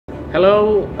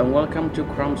Hello and welcome to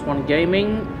Crumbs One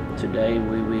Gaming. Today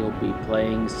we will be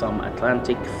playing some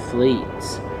Atlantic Fleet.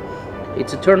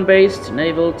 It's a turn-based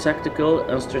naval, tactical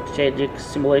and strategic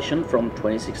simulation from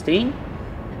 2016.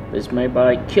 It's made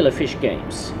by Killerfish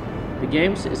Games. The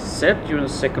game is set during the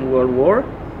Second World War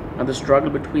and the struggle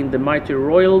between the mighty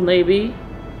Royal Navy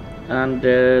and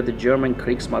the German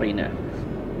Kriegsmarine.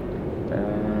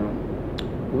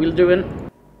 We'll do a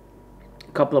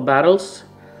couple of battles.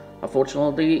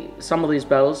 Unfortunately, some of these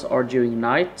battles are during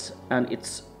night and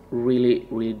it's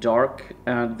really dark,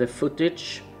 and the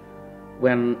footage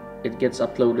when it gets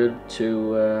uploaded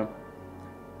to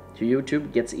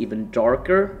YouTube gets even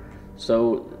darker,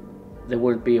 so there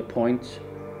won't be a point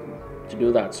to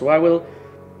do that. So I will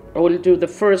do the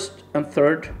first and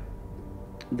third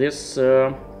this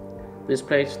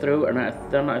playthrough, and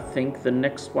then I think the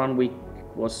next one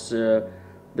was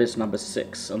this number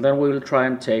 6, and then we will try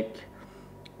and take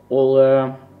all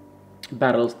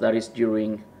battles that is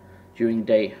during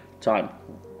daytime,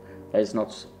 that is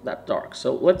not that dark.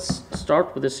 So let's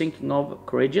start with the sinking of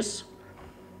Courageuos.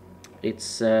 It's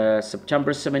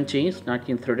September 17th,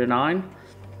 1939.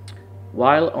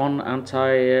 While on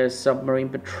anti-submarine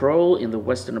patrol in the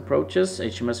western approaches,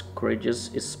 HMS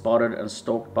Courageuos is spotted and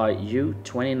stalked by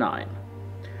U-29.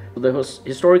 The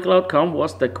historical outcome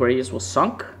was that Courageuos was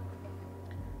sunk.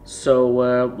 So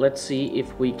let's see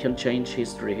if we can change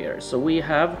history here. So we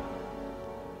have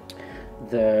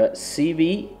the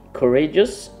CV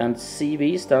Courageuos, and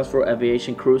CV stands for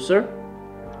aviation cruiser,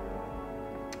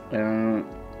 and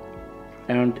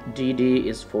DD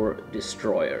is for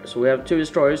destroyer. So we have two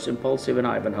destroyers, Impulsive and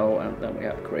Ivanhoe, and then we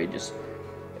have Courageuos,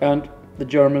 and the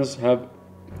Germans have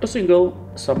a single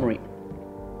submarine.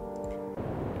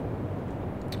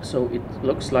 So it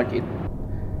looks like it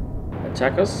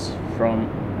attacks us from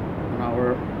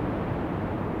our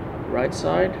right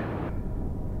side,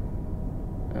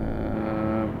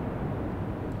 and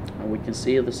we can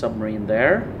see the submarine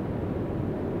there.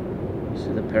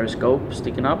 See the periscope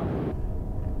sticking up,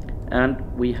 and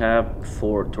we have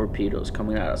 4 torpedoes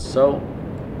coming at us. So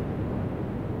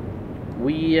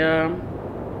we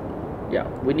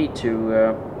need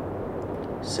to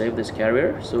save this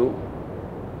carrier. So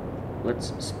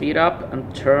let's speed up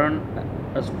and turn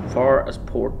as far as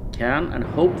port can, and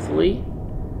hopefully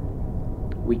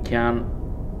we can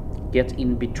get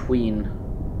in between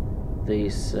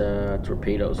these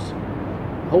torpedoes.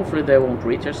 Hopefully they won't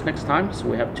reach us next time, so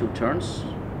we have 2 turns to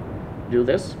do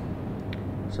this.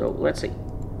 So let's see.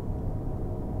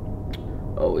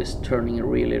 Oh, it's turning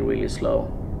really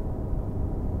slow.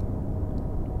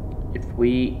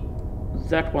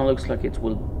 That one looks like it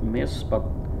will miss, but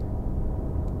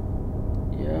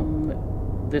yeah,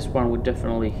 this one would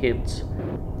definitely hit.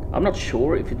 I'm not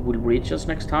sure if it will reach us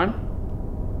next time.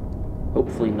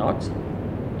 Hopefully not.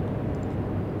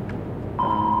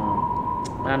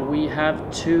 And we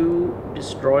have 2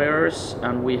 destroyers,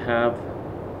 and we have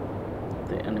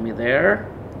the enemy there.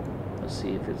 Let's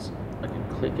see if I can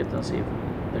click it and see if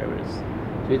there it is. So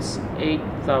it's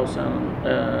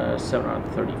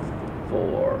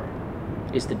 8,734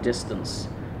 is the distance.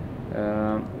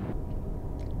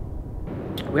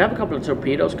 We have a couple of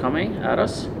torpedoes coming at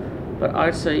us, but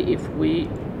I'd say if we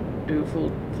do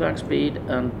full flank speed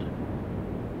and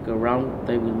go around,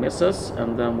 they will miss us,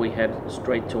 and then we head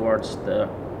straight towards the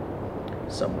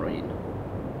submarine.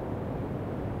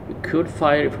 We could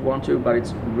fire if we want to, but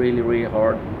it's really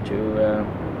hard to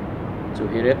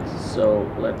hit it. So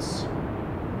let's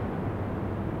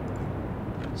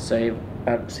save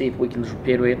and see if we can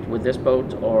torpedo it with this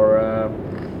boat, or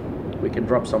we can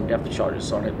drop some depth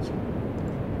charges on it.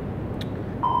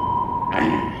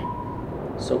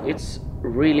 So it's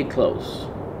really close.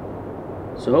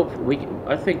 So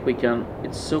I think we can.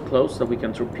 It's so close that we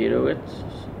can torpedo it.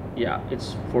 Yeah,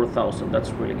 it's 4,000.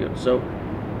 That's really good. So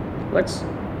let's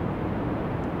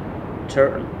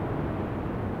turn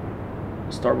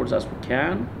starboards as we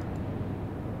can,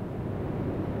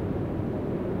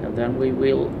 and then we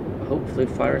will hopefully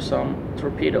fire some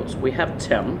torpedoes. We have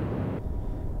 10,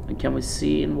 and can we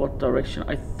see in what direction?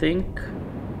 I think,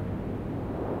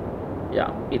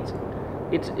 yeah, it's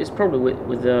probably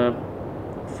with the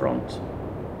front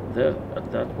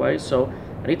that way. So,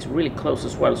 and it's really close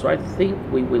as well, so I think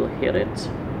we will hit it.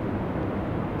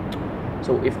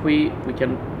 So if we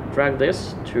can drag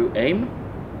this to aim,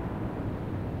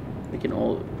 we can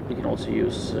also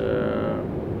use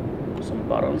some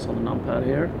buttons on the numpad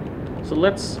here. So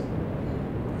let's,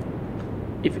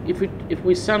 if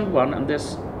we send one and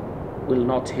this will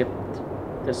not hit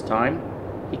this time,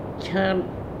 it can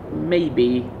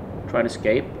maybe try to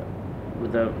escape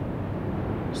with a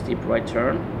steep right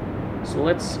turn. So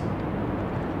let's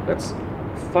Let's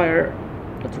fire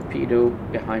a torpedo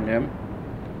behind him,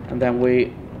 and then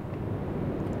we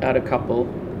add a couple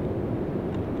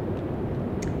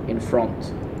in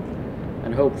front,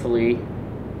 and hopefully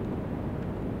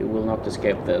he will not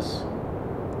escape this.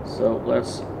 So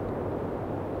let's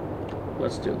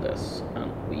do this,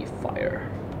 and we fire.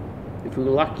 If we're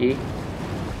lucky,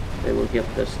 they will hit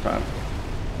this time.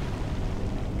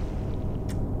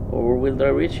 Or will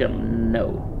they reach him?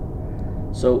 No.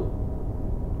 So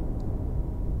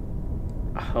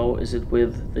how is it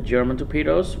with the German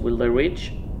torpedoes? Will they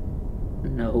reach?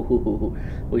 No.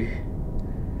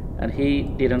 And he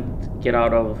didn't get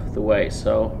out of the way,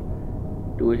 so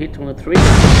do we hit him with 3?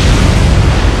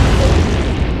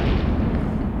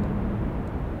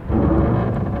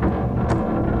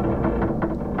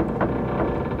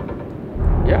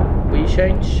 Yeah, we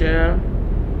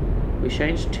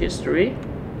changed history.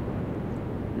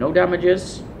 No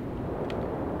damages,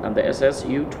 and the SS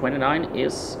U-29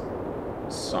 is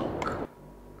sunk.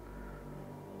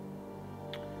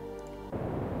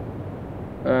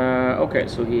 Okay,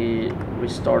 so he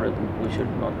restarted. We should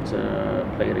not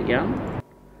play it again.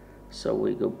 So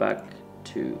we go back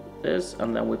to this,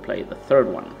 and then we play the third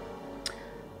one.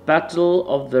 Battle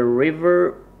of the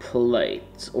River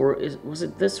Plate. Or was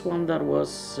it this one that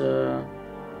was... No,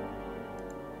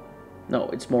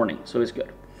 it's morning, so it's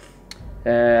good.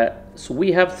 So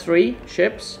we have 3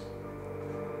 ships.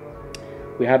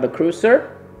 We have a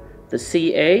cruiser. The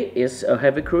CA is a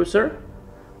heavy cruiser,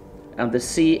 and the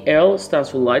CL stands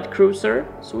for light cruiser.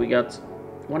 So we got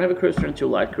 1 heavy cruiser and 2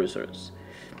 light cruisers.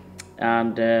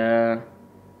 And the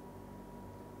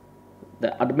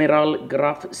Admiral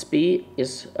Graf Spee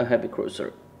is a heavy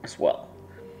cruiser as well.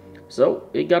 So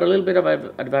we got a little bit of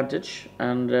advantage,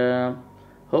 and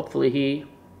hopefully he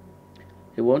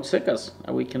won't sink us,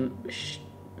 and we can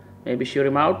maybe shoot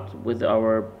him out with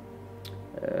our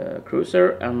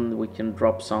cruiser, and we can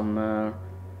drop some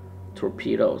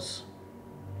torpedoes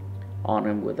on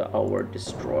him with our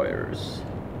destroyers.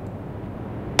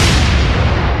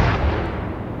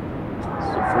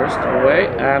 So first away,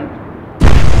 and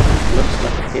looks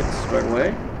like it hit straight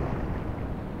away.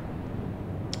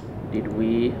 Did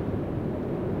we?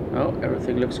 No,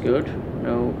 everything looks good.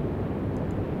 No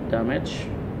damage.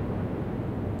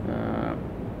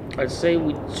 I'd say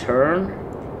we turn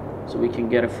so we can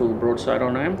get a full broadside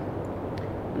on him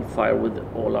and fire with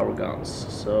all our guns.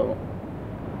 So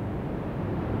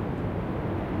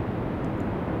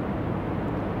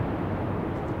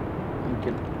we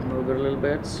can move it a little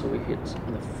bit so we hit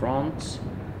the front.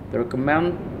 The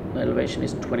recommend elevation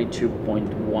is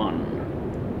 22.1.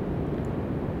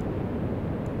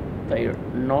 They're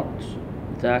not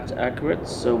that accurate,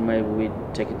 so maybe we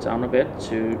take it down a bit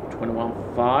to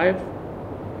 21.5,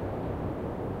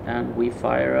 and we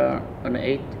fire an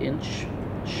 8-inch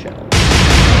shell.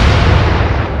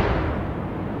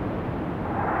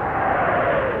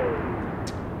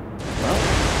 Well, a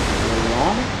little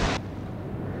long.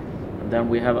 And then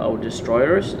we have our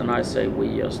destroyers, and I say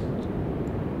we just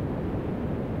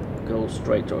go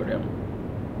straight toward him.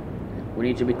 We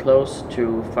need to be close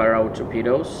to fire our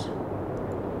torpedoes,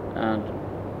 and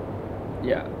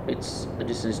yeah, the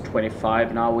distance is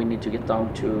 25 now. We need to get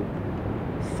down to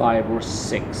 5 or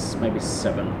 6, maybe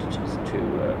 7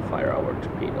 to fire our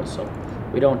torpedoes. So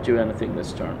we don't do anything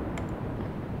this turn.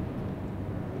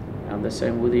 And the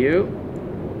same with you.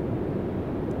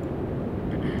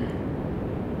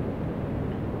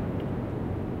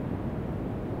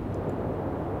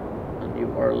 And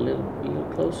you are a little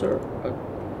closer.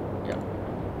 Yeah.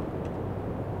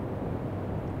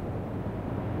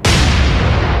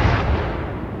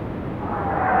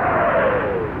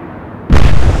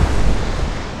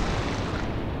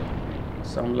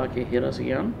 Sound like he hit us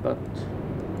again, but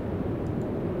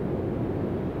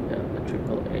yeah, the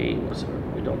AAA was hurt.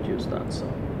 We don't use that, so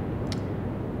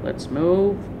let's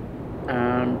move.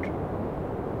 And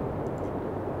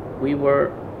we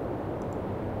were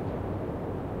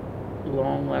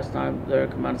long last time. Their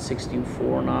command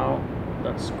 16.4 now.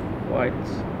 That's quite,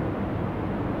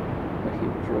 but he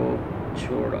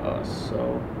procured us.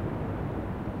 So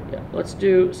yeah, let's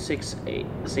do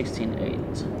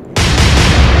 16.8.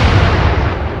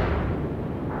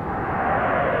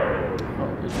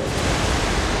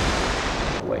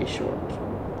 Way short.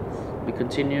 We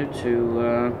continue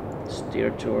to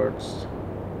steer towards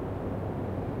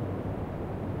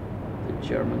the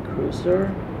German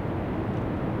cruiser.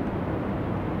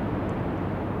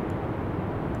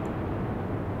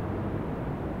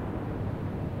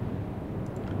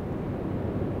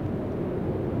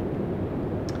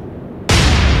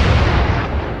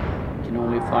 We can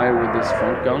only fire with these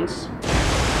front guns.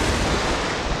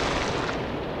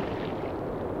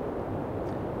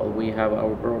 Well, we have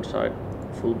our broadside,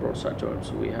 full broadside turn,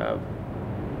 so we have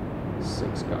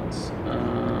 6 guns.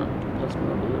 Let's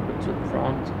move a little bit to the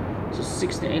front. So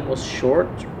 16.8 was short.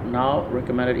 Now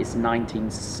recommended is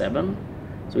 19.7.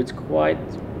 So it's quite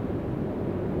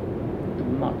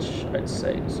much, I'd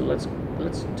say. So let's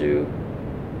do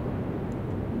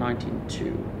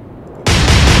 19.2.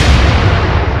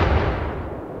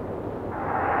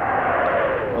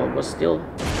 Well, it was still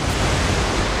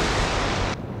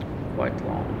quite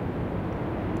long.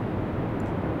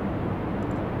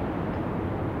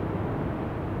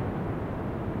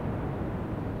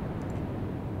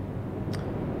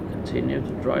 Continue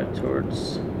to drive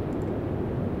towards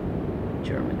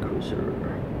German cruiser.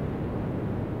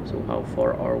 So how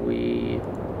far are we?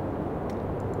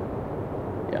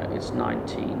 Yeah, it's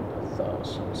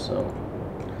 19,000. So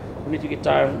we need to get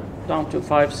down to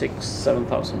 5, 6,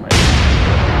 7,000 maybe.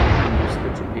 Use the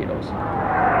torpedoes.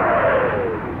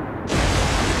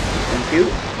 Thank you.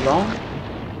 Long.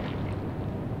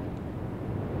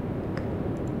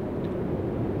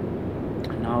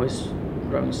 Now it's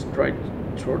driving straight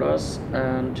toward us,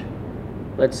 and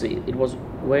let's see, it was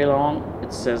way long.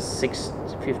 It says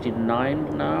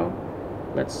 6:59 now.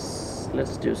 Let's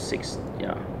do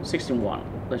 16.1.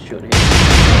 That should hit.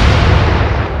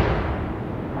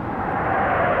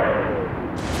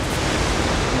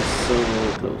 That's so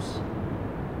close.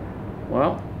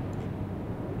 Well,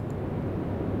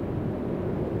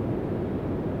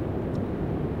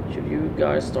 should you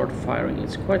guys start firing?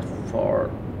 It's quite far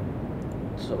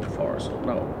so far, so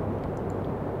no.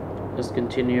 Just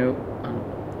continue and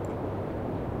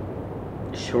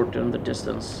shorten the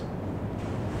distance.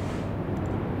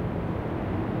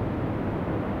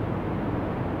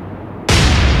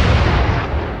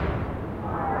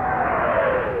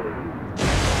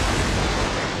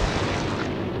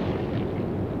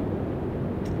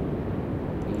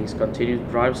 He's continued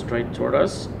to drive straight toward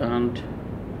us, and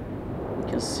we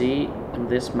can see in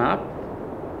this map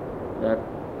that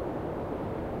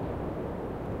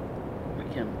we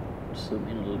can zoom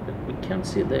in a little bit. We can't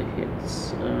see the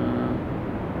hits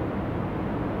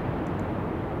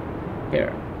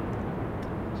here.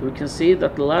 So we can see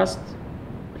that the last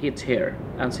hit here,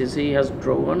 and since he has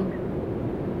driven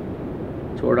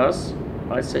toward us,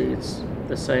 I say it's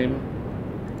the same.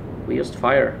 We just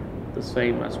fire the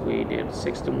same as we did.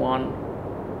 61,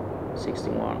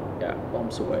 yeah,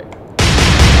 bombs away.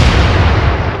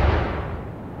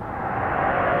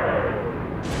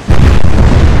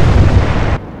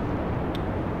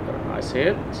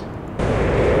 Hit.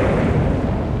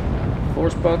 4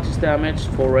 spot is damaged,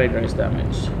 4 radar is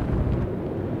damaged,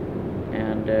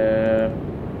 and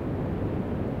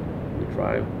we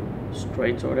drive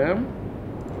straight toward them.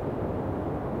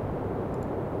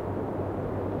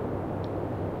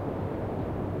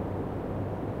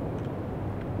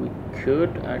 We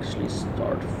could actually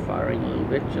start firing a little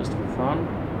bit just for fun.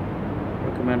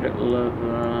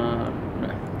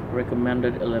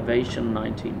 Recommended elevation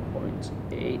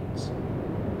 19.8.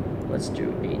 Let's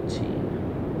do 18.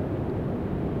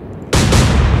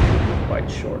 Quite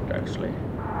short actually.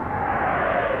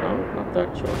 No, not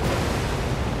that short.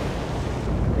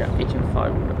 Yeah,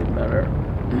 18.5 would have been better.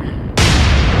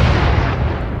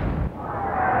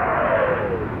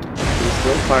 He's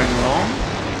still firing long.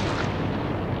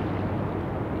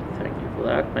 Thank you for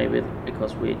that. Maybe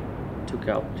because we took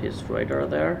out his radar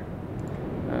there.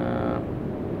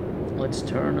 Let's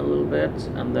turn a little bit,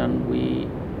 and then we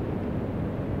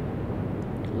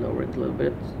lower it a little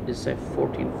bit. Is say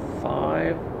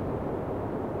 14.5.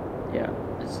 Yeah,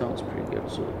 it sounds pretty good.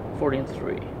 So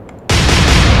 14.3.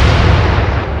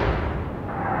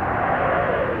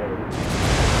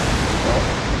 Well,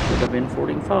 should have been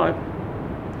 14.5.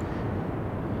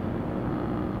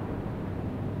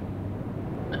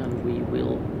 And we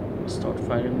will start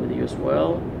fighting with you as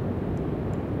well.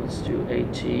 Let's do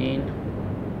 18.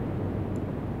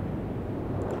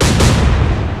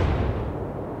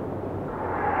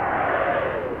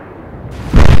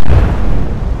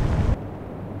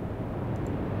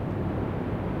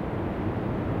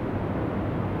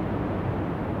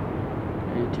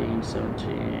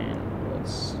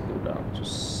 Let's go down to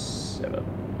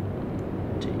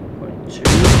 17.2.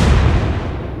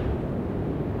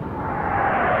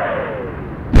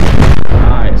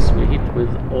 Nice, we hit with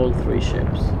all 3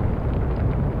 ships.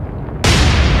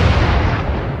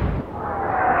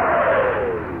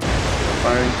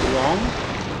 Firing too long.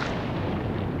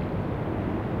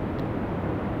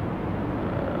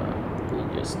 We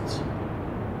just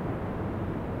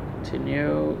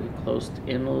continue. We closed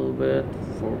in a little bit.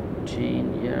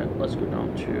 14, yeah, let's go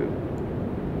down to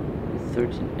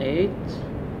 13.8.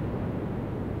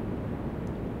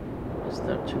 Is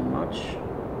that too much?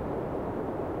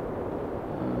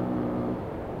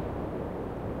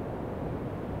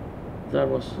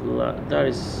 That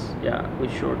is, yeah, we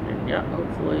shortened, yeah,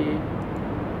 hopefully.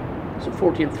 So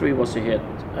 14.3 was a hit,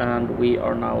 and we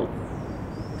are now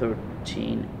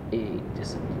 13.8,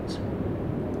 isn't it?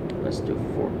 Let's do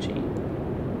 14.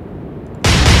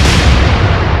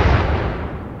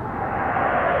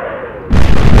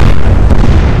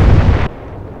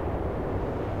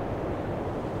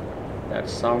 That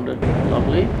sounded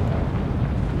lovely.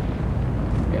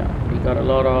 Yeah, we got a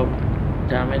lot of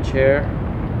damage here.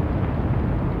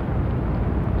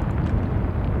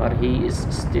 But he is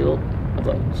still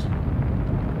afloat.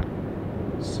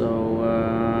 So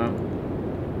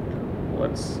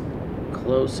let's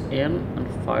close in and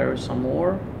fire some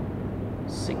more.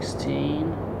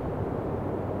 16.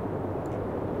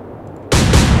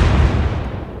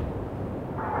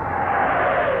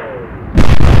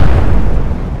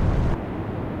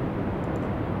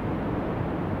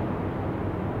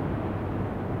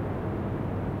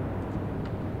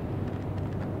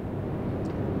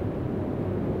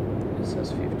 It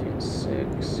says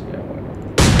 15.6. Yeah, why not?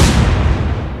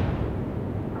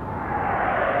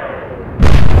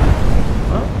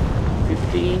 Well,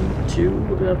 15.2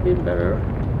 would have been better.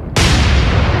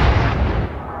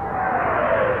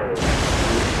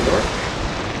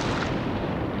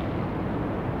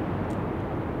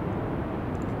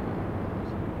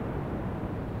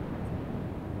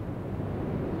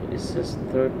 It says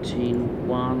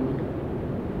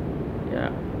 13.1.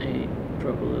 Yeah, a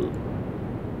drop a little.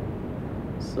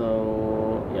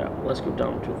 So yeah, let's go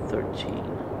down to 13.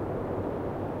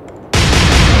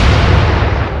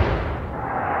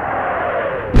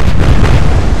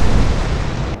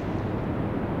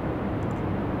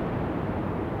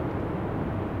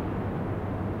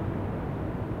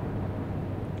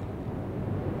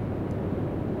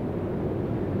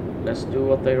 Let's do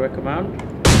what they recommend.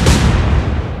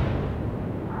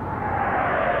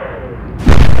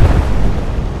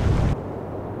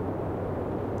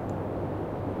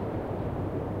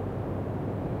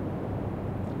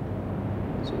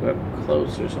 So we're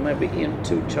closer, so maybe in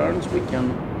 2 turns we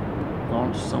can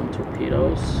launch some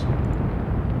torpedoes.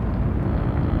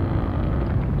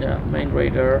 Yeah, main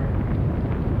radar,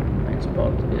 main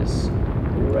spot is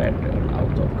red and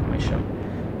out of commission.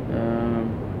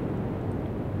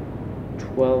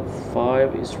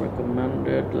 12.5 is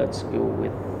recommended. Let's go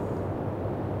with,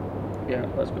 yeah,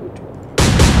 let's go with 12.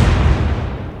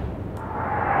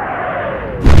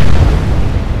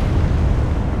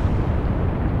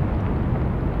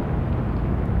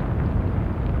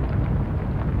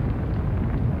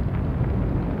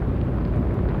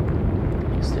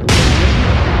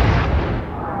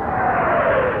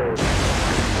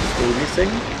 Still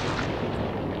missing.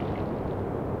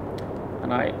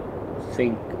 And I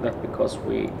think that because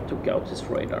we took out his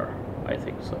radar, I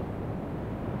think so.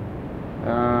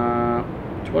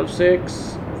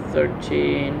 12.6,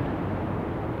 13.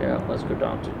 Yeah, let's go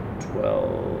down to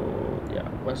 12. Yeah,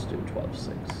 let's do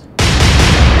 12.6.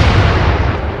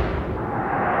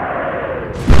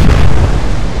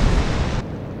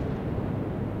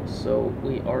 So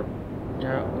we are,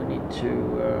 yeah, we need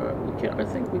to, I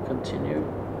think we continue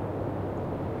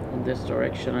in this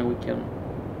direction, and we can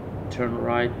turn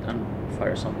right and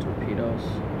fire some torpedoes.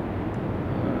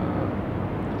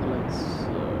 Let's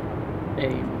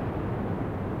aim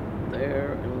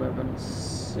there.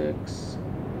 11.6.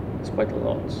 It's quite a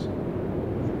lot.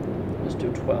 Let's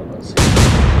do 12 and see.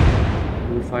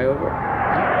 Do we fly over?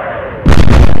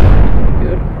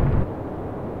 Good.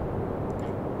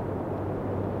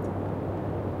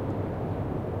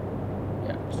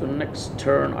 Yeah. So next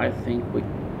turn, I think we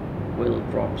will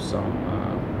drop some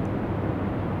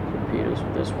torpedoes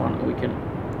with this one. We can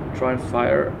try and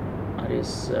fire at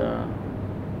his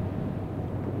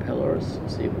propellers,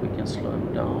 see if we can slow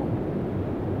him down.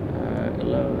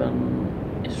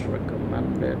 11 is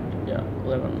recommended. Yeah,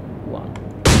 11.1.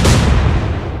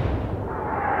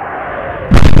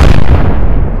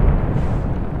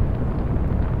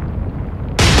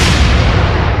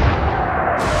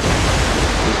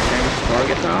 We change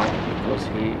target now because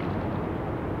he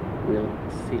will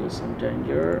feel some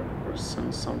danger or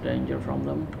sense some danger from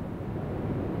them.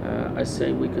 I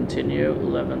say we continue.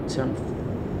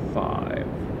 11.10.5.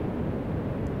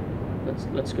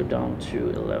 Let's go down to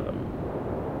 11.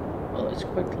 Well, it's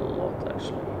quite a lot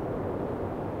actually.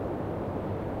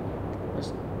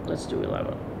 Let's do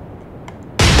 11.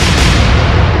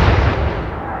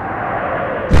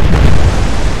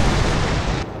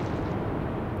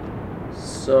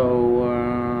 So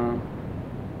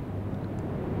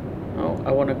no,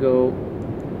 I want to go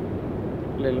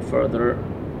a little further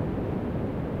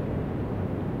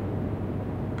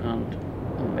and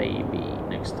maybe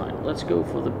next time. Let's go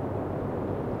for the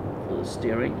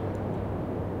steering.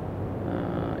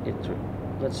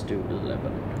 Let's do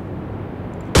 11.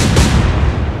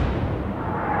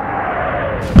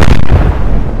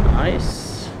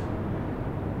 Nice.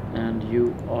 And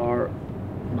you are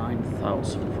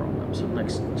 9,000 from them. So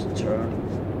next turn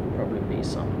probably be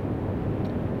some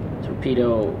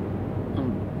torpedo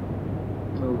and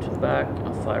move to the back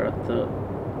and fire at the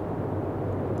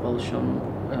propulsion.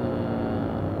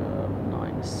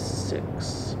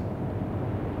 9-6.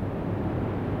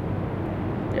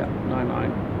 Yeah,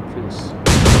 9-9 feels.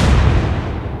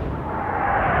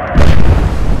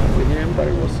 We hit him, but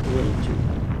it was a little too.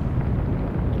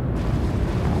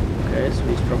 Okay, so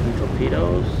he's dropping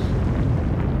torpedoes.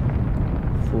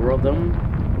 4 of them.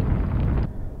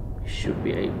 We should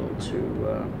be able to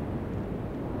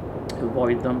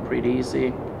avoid them pretty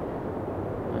easy.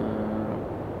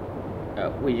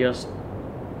 We just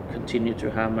continue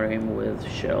to hammer him with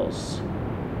shells.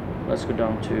 Let's go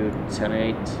down to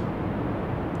 10-8.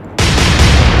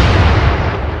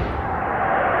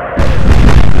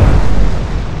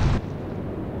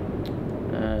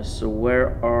 So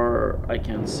where are... I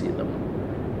can't see them.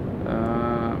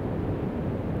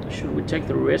 Should we take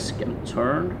the risk and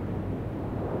turn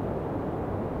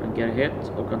and get hit,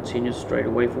 or continue straight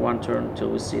away for one turn until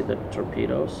we see the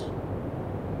torpedoes?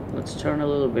 Let's turn a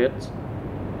little bit.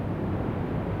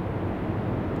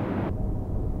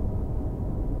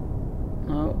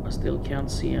 No, I still can't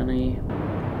see any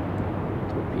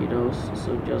torpedoes,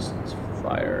 so just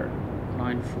fire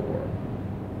 9-4.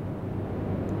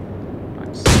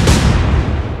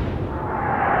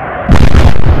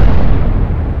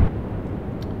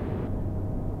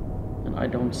 And I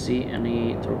don't see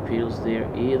any torpedoes there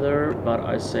either, but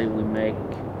I say we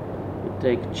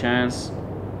take a chance,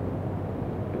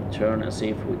 turn and see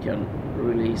if we can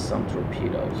release some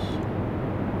torpedoes.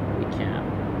 We can.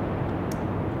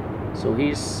 So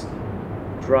he's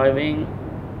driving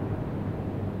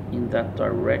in that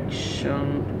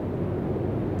direction,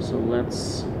 so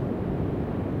let's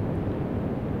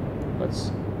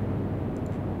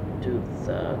do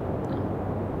that.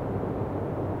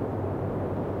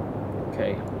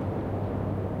 Okay,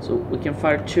 so we can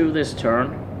fire 2 this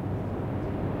turn,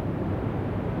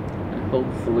 and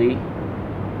hopefully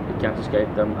we can't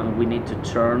escape them. And we need to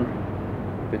turn,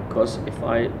 because if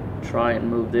I try and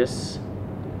move this,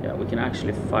 yeah, we can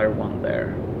actually fire 1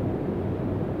 there.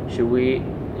 Should we?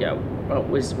 Yeah, well,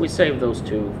 we save those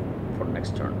 2 for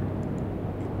next turn.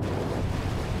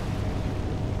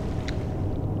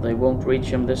 They won't reach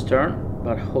him this turn,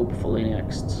 but hopefully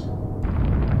next.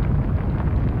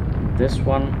 This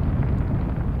one,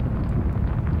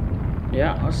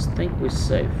 yeah, I think we're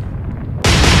safe.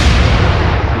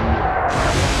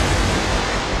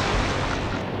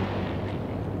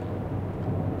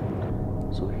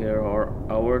 So here are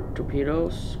our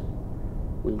torpedoes.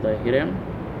 Will they hit him?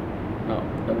 No,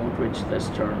 they won't reach this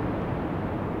turn.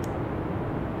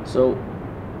 So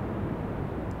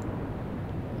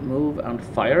move and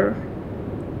fire.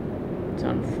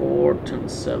 10-4,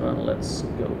 10-7. Let's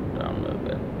go down a little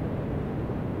bit.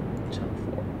 10-4.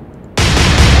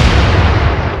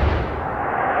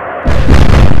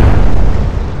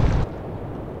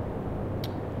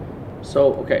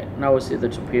 So okay, now we see the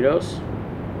torpedoes.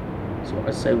 So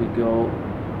I say we go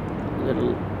a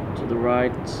little to the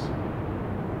right.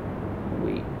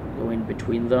 We go in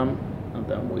between them, and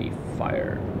then we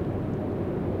fire.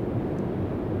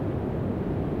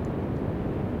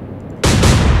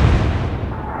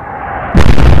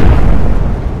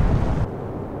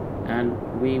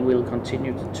 We will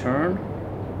continue to turn,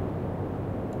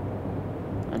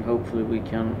 and hopefully we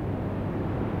can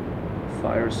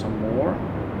fire some more.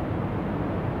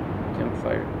 We can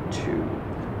fire 2.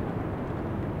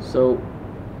 So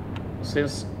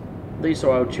since these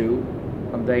are our 2,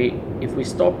 and if we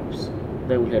stop,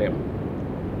 they will hit him,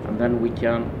 and then we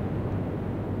can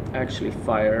actually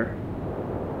fire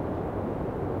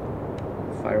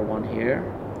 1 here.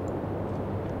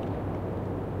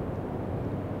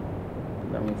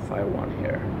 Then we fire 1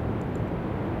 here.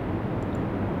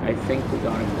 I think we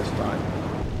got him this time.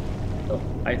 Oh,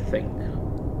 I think.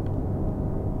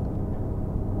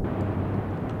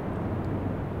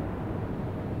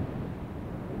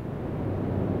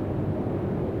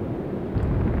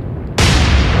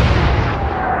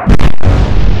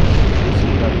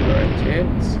 Direct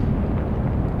hit.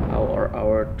 How are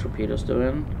our torpedoes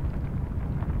doing?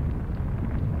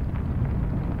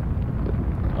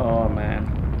 Oh man.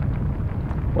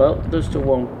 Well, those 2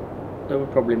 won't, they will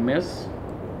probably miss,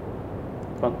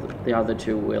 but the other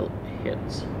 2 will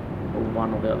hit, or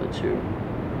one of the other 2.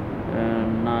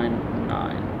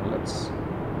 9-9. Let's.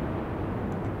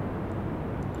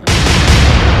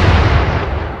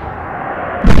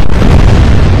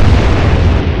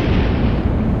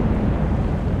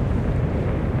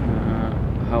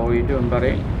 How are you doing,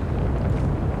 buddy?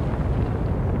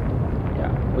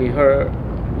 Yeah,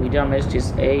 we damaged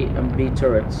his A and B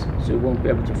turrets, so he won't be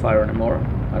able to fire anymore.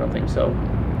 I don't think so.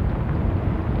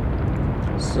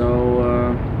 So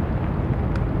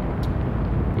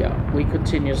yeah, we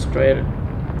continue straight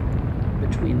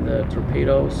between the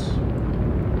torpedoes.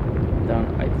 Then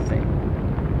I think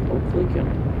hopefully can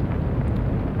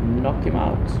knock him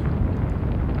out.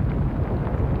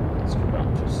 Let's go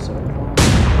down to 7-1.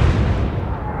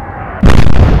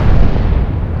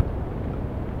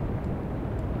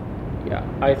 Yeah,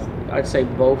 I'd say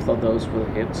both of those will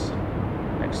hit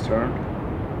next turn.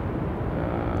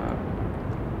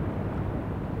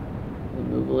 We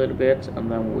move a little bit and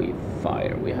then we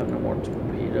fire. We have no more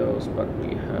torpedoes, but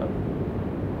we have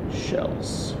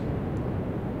shells.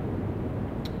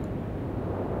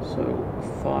 So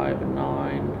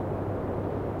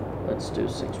 5-9. Let's do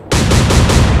 6-1.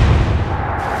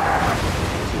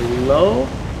 Too low.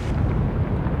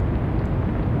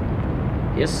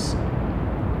 Yes.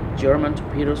 German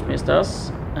torpedoes missed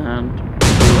us, and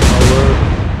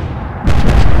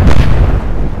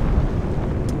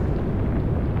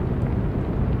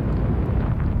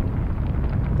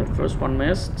the first one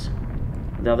missed,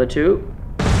 the other two.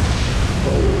 Oh.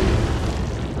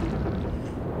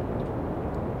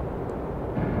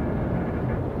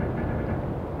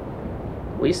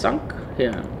 We sunk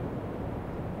him.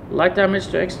 Light damage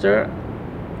to Exeter,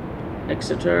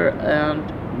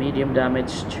 and medium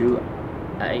damage to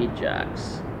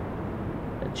Ajax.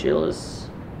 Achilles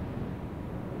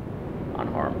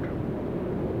unharmed.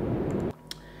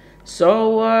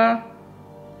 So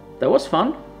that was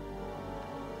fun.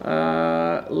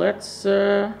 Let's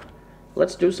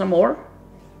do some more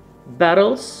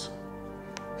battles.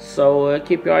 So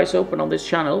keep your eyes open on this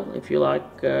channel if you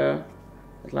like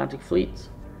Atlantic Fleet,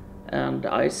 and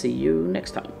I see you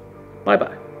next time. Bye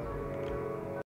bye.